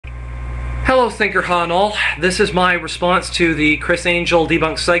Hello Thinker Ha and all. This is my response to the Criss Angel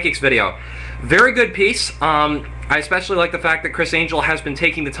Debunks Psychics video. Very good piece. I especially like the fact that Criss Angel has been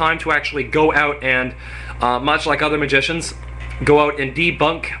taking the time to actually go out and, much like other magicians, go out and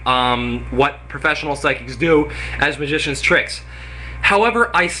debunk what professional psychics do as magicians' tricks.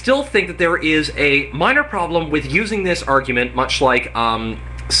 However, I still think that there is a minor problem with using this argument, much like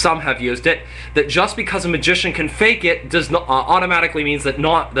some have used it, that just because a magician can fake it does not automatically means that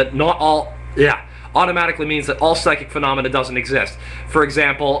automatically means that all psychic phenomena doesn't exist. For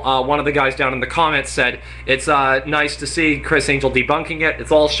example, one of the guys down in the comments said, it's nice to see Criss Angel debunking it,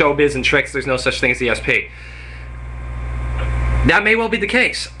 it's all showbiz and tricks, there's no such thing as ESP. That may well be the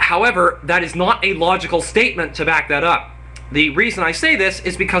case. However, that is not a logical statement to back that up. The reason I say this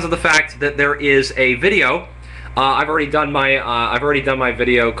is because of the fact that there is a video. I've already done my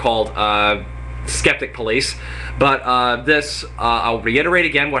video called Skeptic Police, but I'll reiterate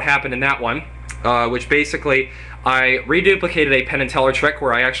again what happened in that one, which basically I reduplicated a Penn and Teller trick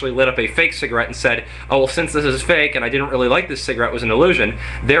where I actually lit up a fake cigarette and said, oh well, since this is fake and I didn't really like this cigarette was an illusion,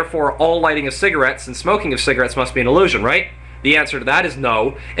 therefore all lighting of cigarettes and smoking of cigarettes must be an illusion, right? The answer to that is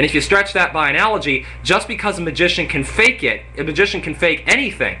no, and if you stretch that by analogy, just because a magician can fake it, a magician can fake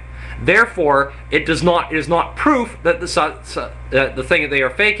anything. Therefore, it is not proof that the thing that they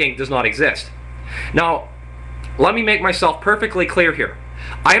are faking does not exist. Now, let me make myself perfectly clear here.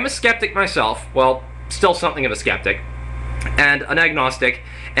 I am a skeptic myself, well, still something of a skeptic, and an agnostic,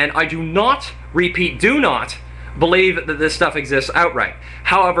 and I do not, repeat, do not believe that this stuff exists outright.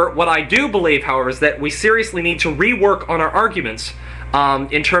 However, what I do believe, however, is that we seriously need to rework on our arguments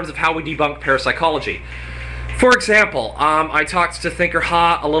in terms of how we debunk parapsychology. For example, I talked to Thinker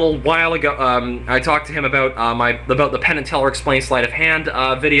Ha a little while ago. I talked to him about the Penn and Teller Explain Sleight of Hand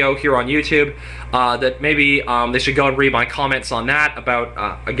video here on YouTube. That maybe they should go and read my comments on that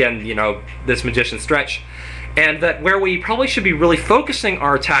about again, you know, this magician stretch. And that where we probably should be really focusing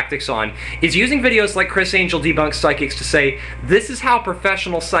our tactics on is using videos like Criss Angel Debunks Psychics to say, this is how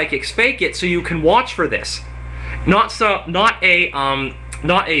professional psychics fake it, so you can watch for this. Not a,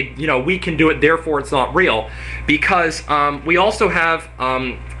 you know, we can do it, therefore it's not real, because we also have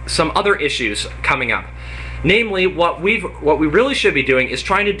some other issues coming up. Namely, what we really should be doing is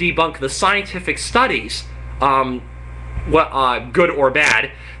trying to debunk the scientific studies, good or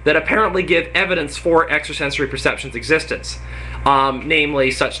bad, that apparently give evidence for extrasensory perception's existence.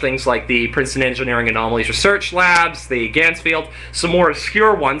 Namely, such things like the Princeton Engineering Anomalies Research Labs, the Gansfield, some more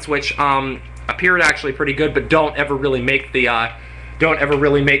obscure ones which appear actually pretty good, but don't ever really make the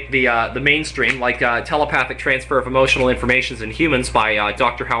mainstream, like telepathic transfer of emotional informations in humans by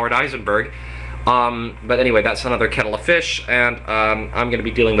Dr. Howard Eisenberg. But anyway, that's another kettle of fish, and I'm going to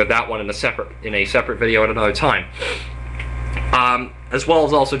be dealing with that one in a separate video at another time. As well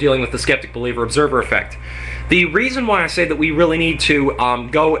as also dealing with the skeptic believer observer effect. The reason why I say that we really need to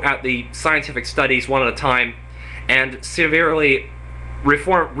go at the scientific studies one at a time and severely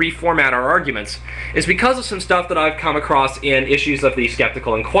reformat our arguments is because of some stuff that I've come across in issues of the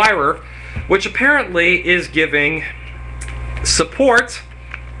Skeptical Inquirer, which apparently is giving support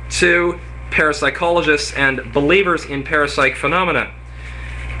to parapsychologists and believers in parapsych phenomena.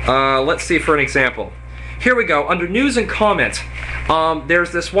 Let's see for an example. Here we go. Under news and comment,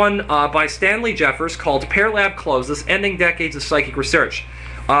 there's this one by Stanley Jeffers called Pear Lab Closes, Ending Decades of Psychic Research.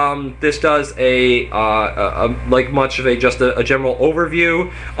 This does like much of just a general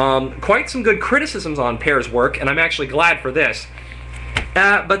overview. Quite some good criticisms on Pear's work, and I'm actually glad for this.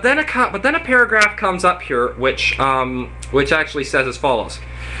 But then a paragraph comes up here which actually says as follows.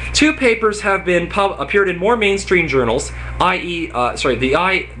 Two papers have been appeared in more mainstream journals, i.e., the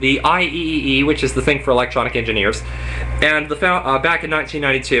IEEE, which is the thing for electronic engineers, and back in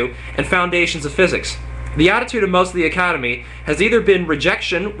 1992, and Foundations of Physics. The attitude of most of the Academy has either been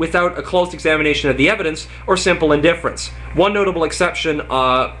rejection without a close examination of the evidence, or simple indifference. One notable exception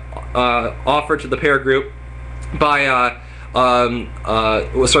offered to the Pear group by one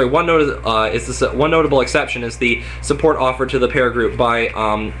notable exception is the support offered to the Pear group by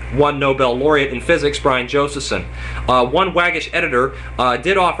one Nobel laureate in physics, Brian Josephson. One waggish editor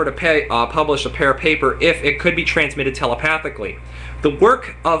did offer to publish a Pear paper if it could be transmitted telepathically. The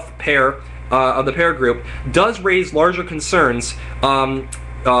work of the Pear group does raise larger concerns.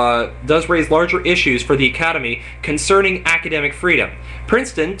 Does raise larger issues for the Academy concerning academic freedom.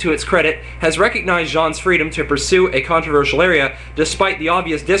 Princeton, to its credit, has recognized Jean's freedom to pursue a controversial area despite the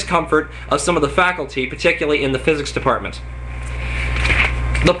obvious discomfort of some of the faculty, particularly in the physics department.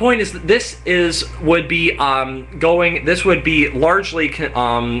 The point is that this would be largely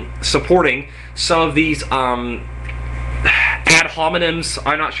supporting some of these ad hominems.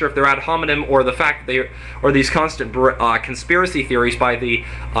 I'm not sure if they're ad hominem or the fact that or these constant conspiracy theories by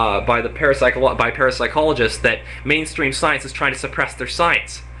parapsychologists that mainstream science is trying to suppress their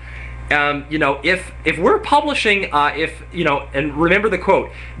science. You know, if we're publishing, and remember the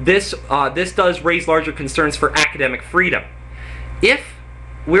quote, this does raise larger concerns for academic freedom. If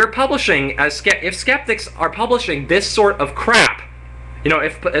we're publishing, if skeptics are publishing this sort of crap, you know,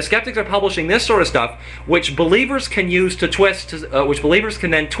 if skeptics are publishing this sort of stuff, which believers can use to twist, which believers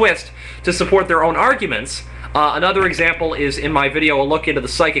can then twist to support their own arguments. Another example is in my video, a look into the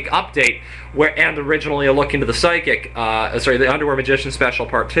psychic update, and originally a look into the psychic, the Underwear Magician Special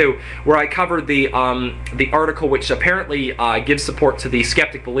Part 2, where I covered the article which apparently gives support to the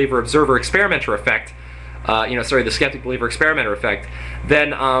skeptic believer observer experimenter effect. The skeptic believer experimenter effect.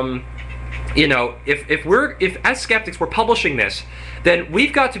 Then, if as skeptics we're publishing this, then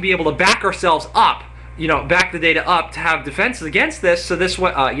we've got to be able to back ourselves up. Back the data up to have defenses against this, so this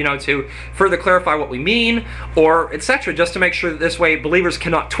way, to further clarify what we mean, or etc., just to make sure that this way believers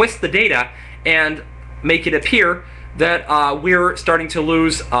cannot twist the data and make it appear that we're starting to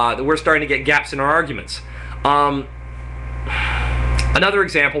lose, that we're starting to get gaps in our arguments. Another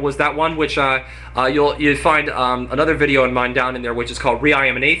example was that one which you'll find another video in mine down in there, which is called "I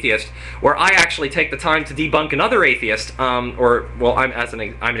Am an Atheist," where I actually take the time to debunk another atheist, I'm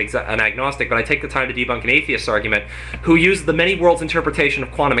an agnostic, but I take the time to debunk an atheist's argument, who uses the many worlds interpretation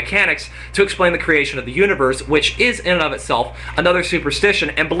of quantum mechanics to explain the creation of the universe, which is in and of itself another superstition,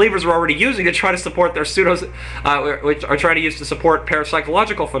 and believers are already using to try to support their which are trying to use to support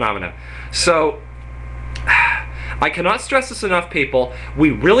parapsychological phenomena. So, I cannot stress this enough, people.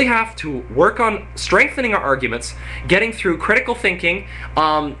 We really have to work on strengthening our arguments, getting through critical thinking.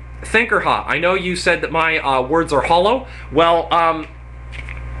 Thinker Ha, I know you said that my words are hollow. Well,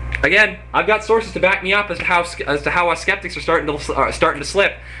 again, I've got sources to back me up as to how skeptics are starting to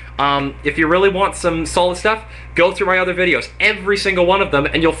slip. If you really want some solid stuff, go through my other videos, every single one of them,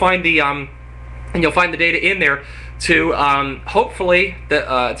 and you'll find the data in there to hopefully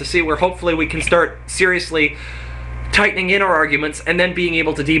to see where hopefully we can start seriously tightening in our arguments and then being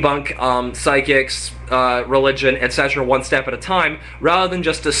able to debunk psychics, religion, etc. one step at a time, rather than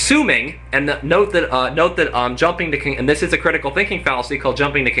just assuming. And note that jumping to and this is a critical thinking fallacy called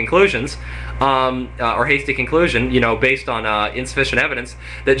jumping to conclusions, or hasty conclusion, based on insufficient evidence.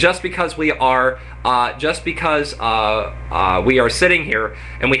 That just because we are sitting here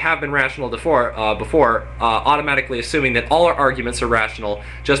and we have been rational before, automatically assuming that all our arguments are rational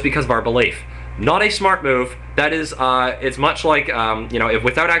just because of our belief. Not a smart move. That is, it's much like, if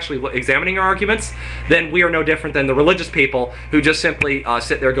without actually examining our arguments, then we are no different than the religious people who just simply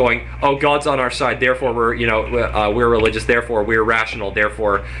sit there going, "Oh, God's on our side, therefore we're religious, therefore we're rational,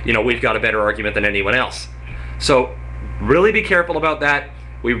 therefore we've got a better argument than anyone else." So, really be careful about that.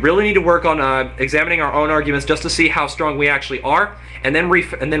 We really need to work on examining our own arguments just to see how strong we actually are, and then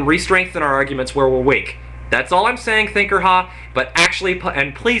re-strengthen our arguments where we're weak. That's all I'm saying, Thinker Ha, but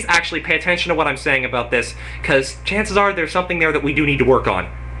please actually pay attention to what I'm saying about this, because chances are there's something there that we do need to work on.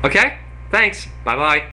 Okay? Thanks. Bye-bye.